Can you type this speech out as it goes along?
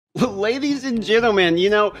Ladies and gentlemen, you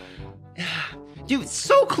know, dude,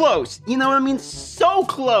 so close. You know what I mean? So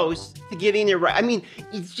close to getting it right. I mean,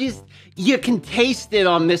 it's just, you can taste it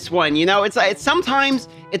on this one, you know? It's like, sometimes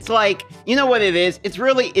it's like, you know what it is?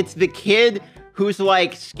 It's the kid who's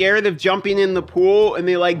like scared of jumping in the pool and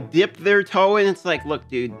they like dip their toe in. It's like, look,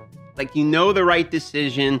 dude, like, you know the right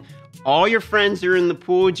decision. All your friends are in the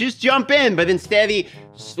pool, just jump in. But instead he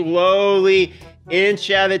slowly, inch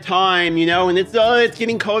at a time, you know, and it's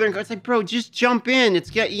getting colder and colder. It's like, bro, just jump in.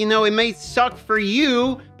 You know, it may suck for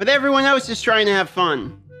you, but everyone else is trying to have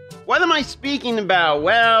fun. What am I speaking about?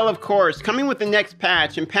 Well, of course, coming with the next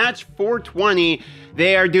patch, in patch 420,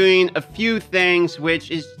 they are doing a few things, which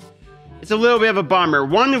is, it's a little bit of a bummer.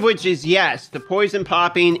 One of which is, yes, the poison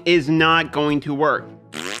popping is not going to work.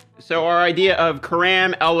 So our idea of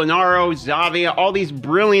Karam, Elinaro, Zavia, all these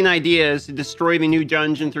brilliant ideas to destroy the new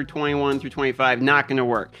dungeon through 21 through 25, not going to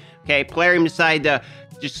work. Okay, Plarium decided to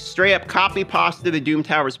just straight up copy pasta the Doom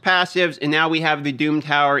Tower's passives, and now we have the Doom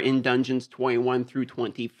Tower in dungeons 21 through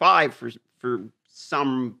 25 for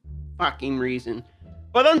some fucking reason.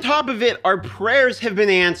 But on top of it, our prayers have been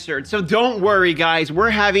answered. So don't worry, guys.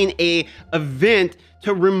 We're having an event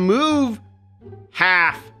to remove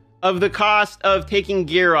half of the cost of taking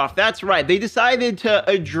gear off. That's right. They decided to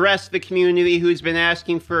address the community who's been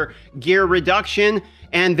asking for gear reduction,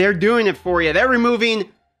 and they're doing it for you. They're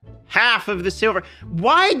removing half of the silver.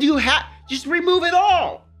 Why do half? Just remove it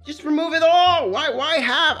all. Just remove it all. Why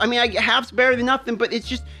half? I mean, half's better than nothing, but it's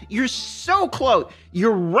just, you're so close.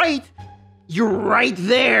 You're right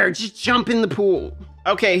there. Just jump in the pool.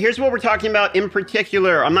 Okay, here's what we're talking about in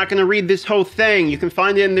particular. I'm not going to read this whole thing. You can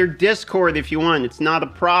find it in their Discord if you want. It's not a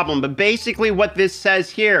problem. But basically what this says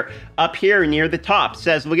here, up here near the top,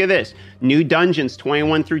 says, look at this. New dungeons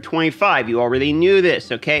 21 through 25. You already knew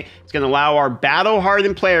this, okay? It's going to allow our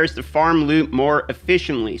battle-hardened players to farm loot more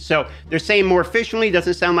efficiently. So they're saying more efficiently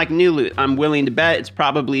doesn't sound like new loot. I'm willing to bet it's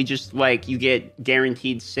probably just like you get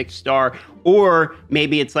guaranteed 6-star, or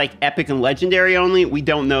maybe it's like epic and legendary only. We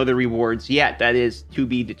don't know the rewards yet. That is to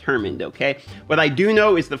be determined, okay? What I do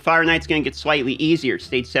know is the Fire Knight's going to get slightly easier.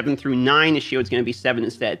 Stage 7 through 9, the shield's going to be 7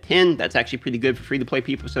 instead of 10. That's actually pretty good for free-to-play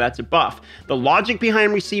people, so that's a buff. The logic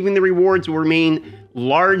behind receiving the rewards will remain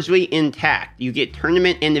largely intact. You get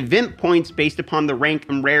tournament and event points based upon the rank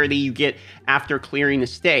and rarity you get after clearing a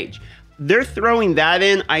stage. They're throwing that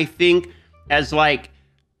in, I think, as like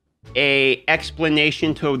a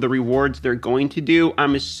explanation to the rewards they're going to do.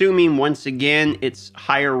 I'm assuming, once again, it's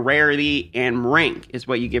higher rarity and rank is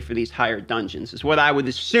what you get for these higher dungeons, is what I would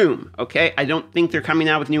assume, okay? I don't think they're coming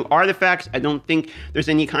out with new artifacts. I don't think there's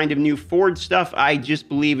any kind of new forward stuff. I just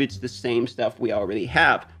believe it's the same stuff we already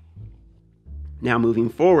have. Now moving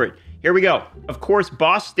forward, here we go. Of course,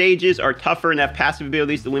 boss stages are tougher and have passive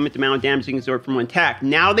abilities to limit the amount of damage you can absorb from one attack.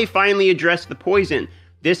 Now they finally address the poison.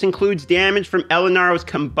 This includes damage from Elinaro's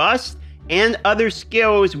Combust and other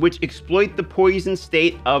skills which exploit the poison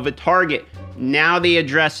state of a target. Now they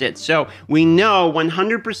address it. So we know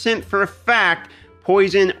 100% for a fact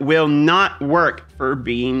poison will not work for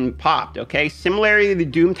being popped, okay? Similarly to the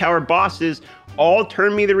Doom Tower bosses, all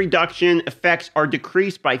turn meter reduction effects are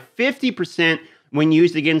decreased by 50% when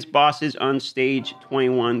used against bosses on stage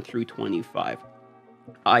 21 through 25.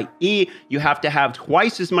 i.e., you have to have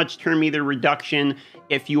twice as much turn meter reduction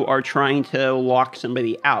if you are trying to lock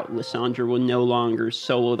somebody out. Lysandra will no longer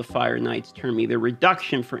solo the Fire Knight's turn meter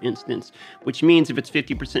reduction, for instance, which means if it's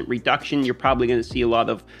 50% reduction, you're probably going to see a lot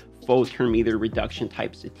of full turn meter reduction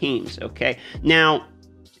types of teams, okay? Now,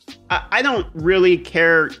 I don't really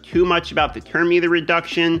care too much about the turn meter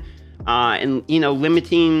reduction and, you know,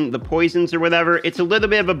 limiting the poisons or whatever. It's a little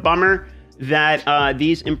bit of a bummer that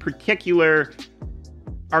these in particular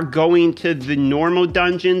are going to the normal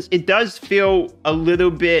dungeons. It does feel a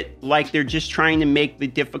little bit like they're just trying to make the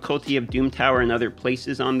difficulty of Doom Tower and other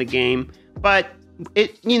places on the game. But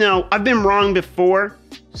it, you know, I've been wrong before,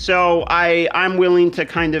 so I'm willing to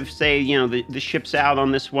kind of say, you know, the ship's out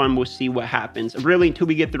on this one. We'll see what happens. Really, until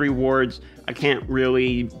we get the rewards, I can't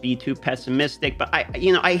really be too pessimistic. But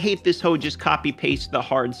I hate this whole just copy paste the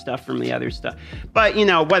hard stuff from the other stuff. But you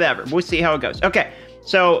know, whatever. We'll see how it goes. Okay.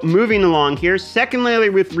 So moving along here, secondly,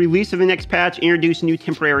 with release of the next patch, introduce a new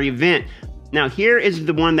temporary event. Now here is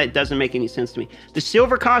the one that doesn't make any sense to me. The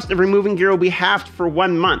silver cost of removing gear will be halved for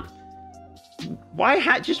 1 month.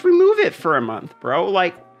 Why just remove it for a month, bro?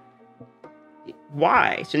 Like,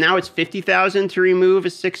 why? So now it's 50,000 to remove a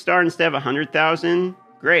 6-star instead of 100,000.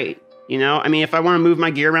 Great. You know, I mean, if I want to move my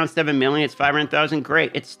gear around instead of 1 million, it's 500,000.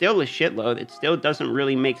 Great. It's still a shitload. It still doesn't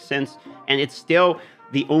really make sense. And it's still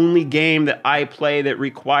the only game that I play that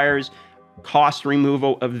requires cost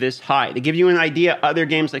removal of this high. To give you an idea, other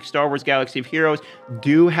games like Star Wars Galaxy of Heroes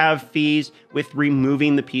do have fees with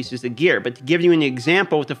removing the pieces of gear. But to give you an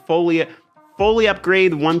example, to fully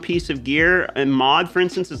upgrade one piece of gear, a mod, for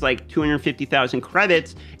instance, is like 250,000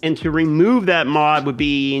 credits, and to remove that mod would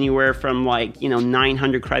be anywhere from like,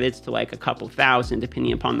 900 credits to like a couple thousand,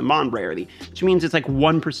 depending upon the mod rarity, which means it's like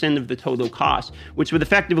 1% of the total cost, which would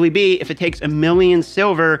effectively be, if it takes 1,000,000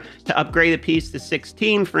 silver to upgrade a piece to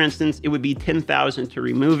 16, for instance, it would be 10,000 to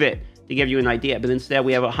remove it, to give you an idea. But instead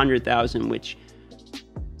we have 100,000, which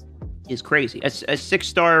is crazy. A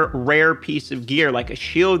 6-star rare piece of gear, like a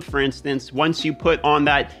shield, for instance, once you put on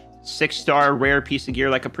that 6-star rare piece of gear,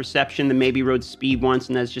 like a perception that maybe rode speed once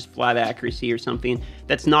and that's just flat accuracy or something,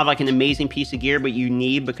 that's not like an amazing piece of gear, but you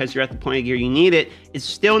need because you're at the point of gear you need it, it's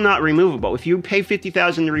still not removable. If you pay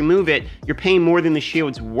 50,000 to remove it, you're paying more than the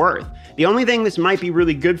shield's worth. The only thing this might be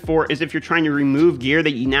really good for is if you're trying to remove gear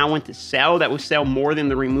that you now want to sell, that will sell more than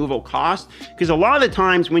the removal cost. Because a lot of the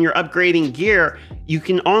times when you're upgrading gear, you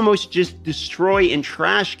can almost just destroy and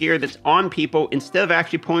trash gear that's on people instead of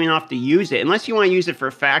actually pulling off to use it. Unless you want to use it for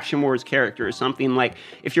a Faction Wars character or something. Like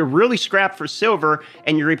if you're really scrapped for silver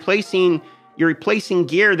and you're replacing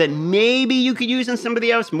gear that maybe you could use on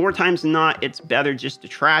somebody else, more times than not, it's better just to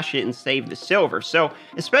trash it and save the silver. So,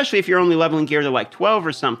 especially if you're only leveling gear to like 12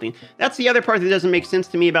 or something. That's the other part that doesn't make sense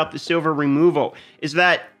to me about the silver removal, is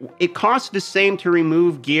that it costs the same to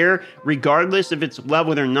remove gear regardless if it's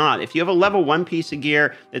leveled or not. If you have a level 1 piece of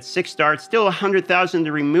gear that's 6-star, it's still 100,000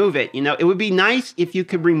 to remove it. It would be nice if you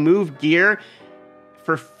could remove gear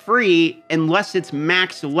for free unless it's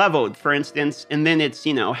max leveled, for instance, and then it's,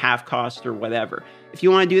 half cost or whatever. If you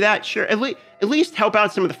want to do that, sure. At least help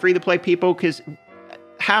out some of the free-to-play people, because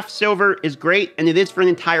half silver is great, and it is for an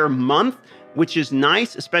entire month, which is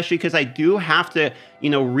nice, especially because I do have to,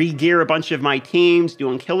 re-gear a bunch of my teams, do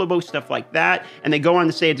unkillable, stuff like that. And they go on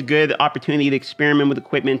to say it's a good opportunity to experiment with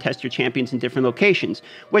equipment, test your champions in different locations,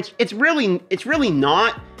 which it's really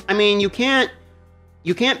not. I mean, you can't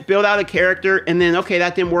build out a character and then, okay,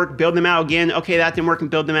 that didn't work, build them out again. Okay, that didn't work, and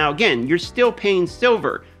build them out again. You're still paying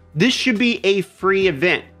silver. This should be a free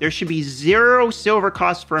event. There should be 0 silver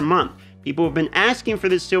costs for a month. People have been asking for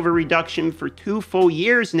this silver reduction for 2 full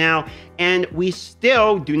years now, and we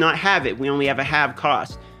still do not have it. We only have a half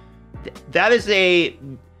cost.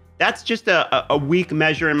 That's just a weak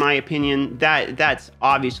measure, in my opinion. That's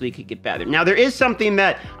obviously could get better. Now, there is something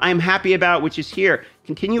that I'm happy about, which is here.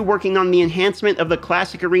 Continue working on the enhancement of the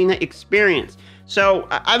Classic Arena experience. So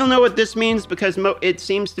I don't know what this means, because it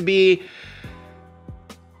seems to be,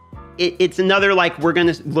 it's another, like, we're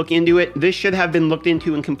going to look into it. This should have been looked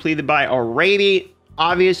into and completed by already.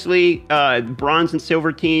 Obviously, bronze and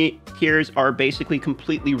silver tiers are basically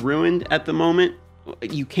completely ruined at the moment.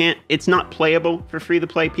 It's not playable for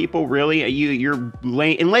free-to-play people, really. You're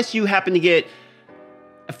late, unless you happen to get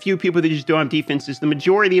a few people that just don't have defenses. The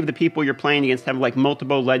majority of the people you're playing against have like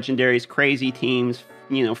multiple legendaries, crazy teams,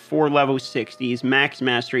 4 level 60s, max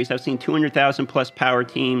masteries. I've seen 200,000 plus power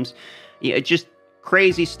teams. Yeah, it's just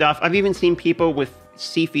crazy stuff. I've even seen people with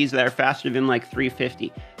CFs that are faster than like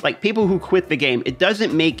 350. Like people who quit the game. It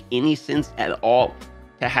doesn't make any sense at all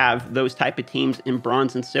to have those type of teams in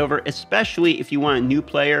bronze and silver, especially if you want a new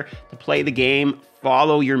player to play the game,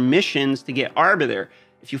 follow your missions to get Arbiter.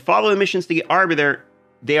 If you follow the missions to get Arbiter,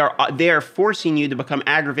 they are forcing you to become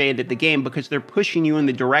aggravated at the game, because they're pushing you in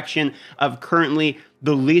the direction of currently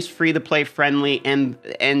the least free-to-play friendly and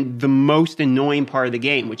the most annoying part of the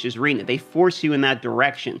game, which is Arena. They force you in that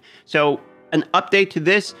direction. So an update to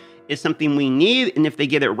this is something we need, and if they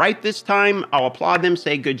get it right this time, I'll applaud them,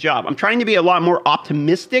 say good job. I'm trying to be a lot more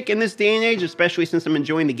optimistic in this day and age, especially since I'm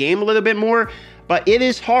enjoying the game a little bit more, but it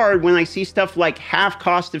is hard when I see stuff like half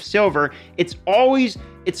cost of silver. It's always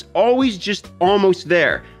just almost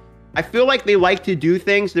there. I feel like they like to do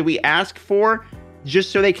things that we ask for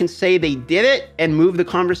just so they can say they did it and move the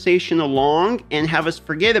conversation along and have us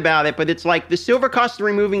forget about it. But it's like the silver cost of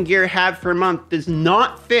removing gear halved for a month does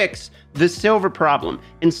not fix the silver problem.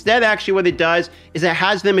 Instead, actually what it does is it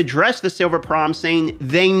has them address the silver problem, saying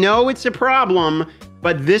they know it's a problem,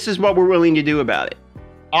 but this is what we're willing to do about it.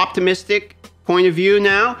 Optimistic point of view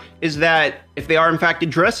now is that if they are in fact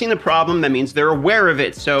addressing the problem, that means they're aware of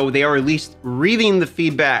it. So they are at least reading the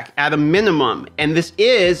feedback at a minimum. And this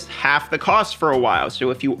is half the cost for a while. So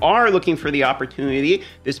if you are looking for the opportunity,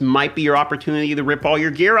 this might be your opportunity to rip all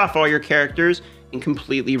your gear off all your characters and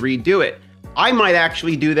completely redo it. I might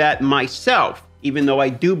actually do that myself, even though I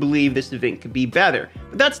do believe this event could be better.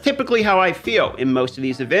 But that's typically how I feel in most of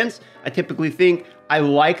these events. I typically think I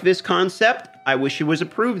like this concept. I wish it was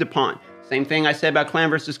approved upon. Same thing I said about clan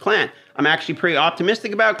versus clan. I'm actually pretty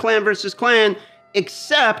optimistic about clan versus clan,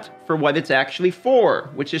 except for what it's actually for,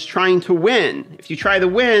 which is trying to win. If you try to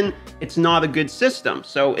win, it's not a good system,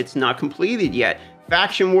 so it's not completed yet.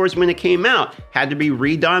 Faction Wars, when it came out, had to be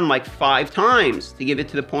redone like 5 times to get it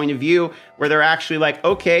to the point of view where they're actually like,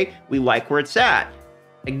 okay, we like where it's at.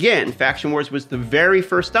 Again, Faction Wars was the very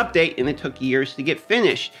first update and it took years to get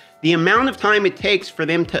finished. The amount of time it takes for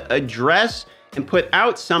them to address and put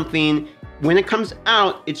out something, when it comes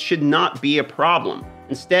out, it should not be a problem.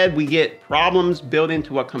 Instead, we get problems built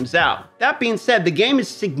into what comes out. That being said, the game is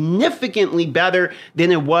significantly better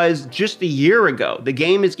than it was just a year ago. The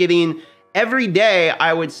game is getting, every day,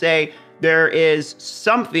 I would say, there is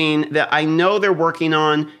something that I know they're working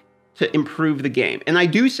on to improve the game. And I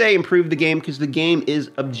do say improve the game because the game is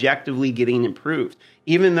objectively getting improved.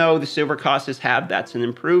 Even though the silver cost is halved, that's an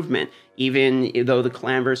improvement. Even though the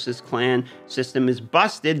clan versus clan system is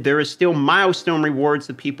busted, there is still milestone rewards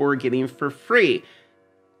that people are getting for free.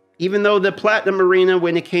 Even though the Platinum Arena,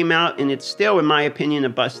 when it came out, and it's still, in my opinion, a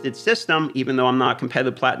busted system, even though I'm not a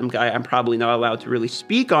competitive Platinum guy, I'm probably not allowed to really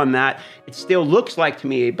speak on that. It still looks like to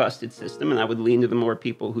me a busted system, and I would lean to the more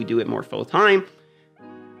people who do it more full time.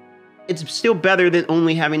 It's still better than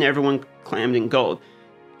only having everyone clammed in gold.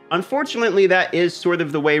 Unfortunately, that is sort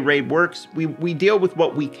of the way Raid works. We deal with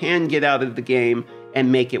what we can get out of the game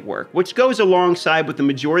and make it work, which goes alongside with the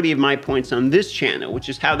majority of my points on this channel, which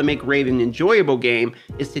is how to make Raid an enjoyable game,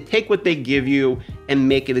 is to take what they give you and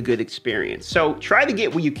make it a good experience. So try to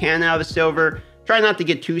get what you can out of the silver. Try not to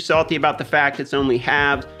get too salty about the fact it's only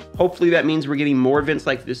halved. Hopefully that means we're getting more events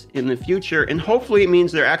like this in the future, and hopefully it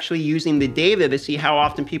means they're actually using the data to see how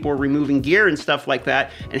often people are removing gear and stuff like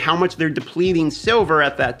that, and how much they're depleting silver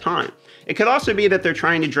at that time. It could also be that they're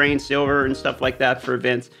trying to drain silver and stuff like that for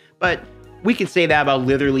events, but we could say that about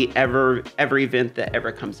literally every event that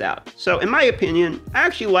ever comes out. So in my opinion, I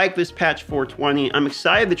actually like this patch 420. I'm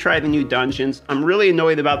excited to try the new dungeons. I'm really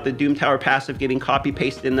annoyed about the Doom Tower passive getting copy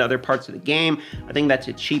pasted into other parts of the game. I think that's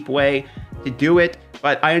a cheap way to do it,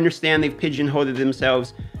 but I understand they've pigeonholed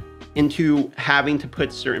themselves into having to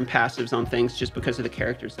put certain passives on things just because of the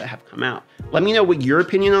characters that have come out. Let me know what your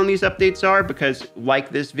opinion on these updates are, because like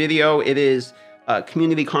this video, it is a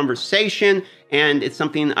community conversation, and it's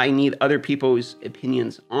something I need other people's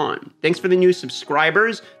opinions on. Thanks for the new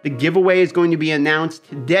subscribers. The giveaway is going to be announced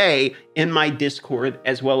today in my Discord,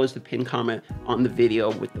 as well as the pinned comment on the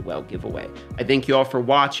video with the well giveaway. I thank you all for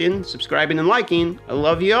watching, subscribing, and liking. I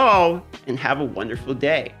love you all, and have a wonderful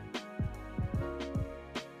day.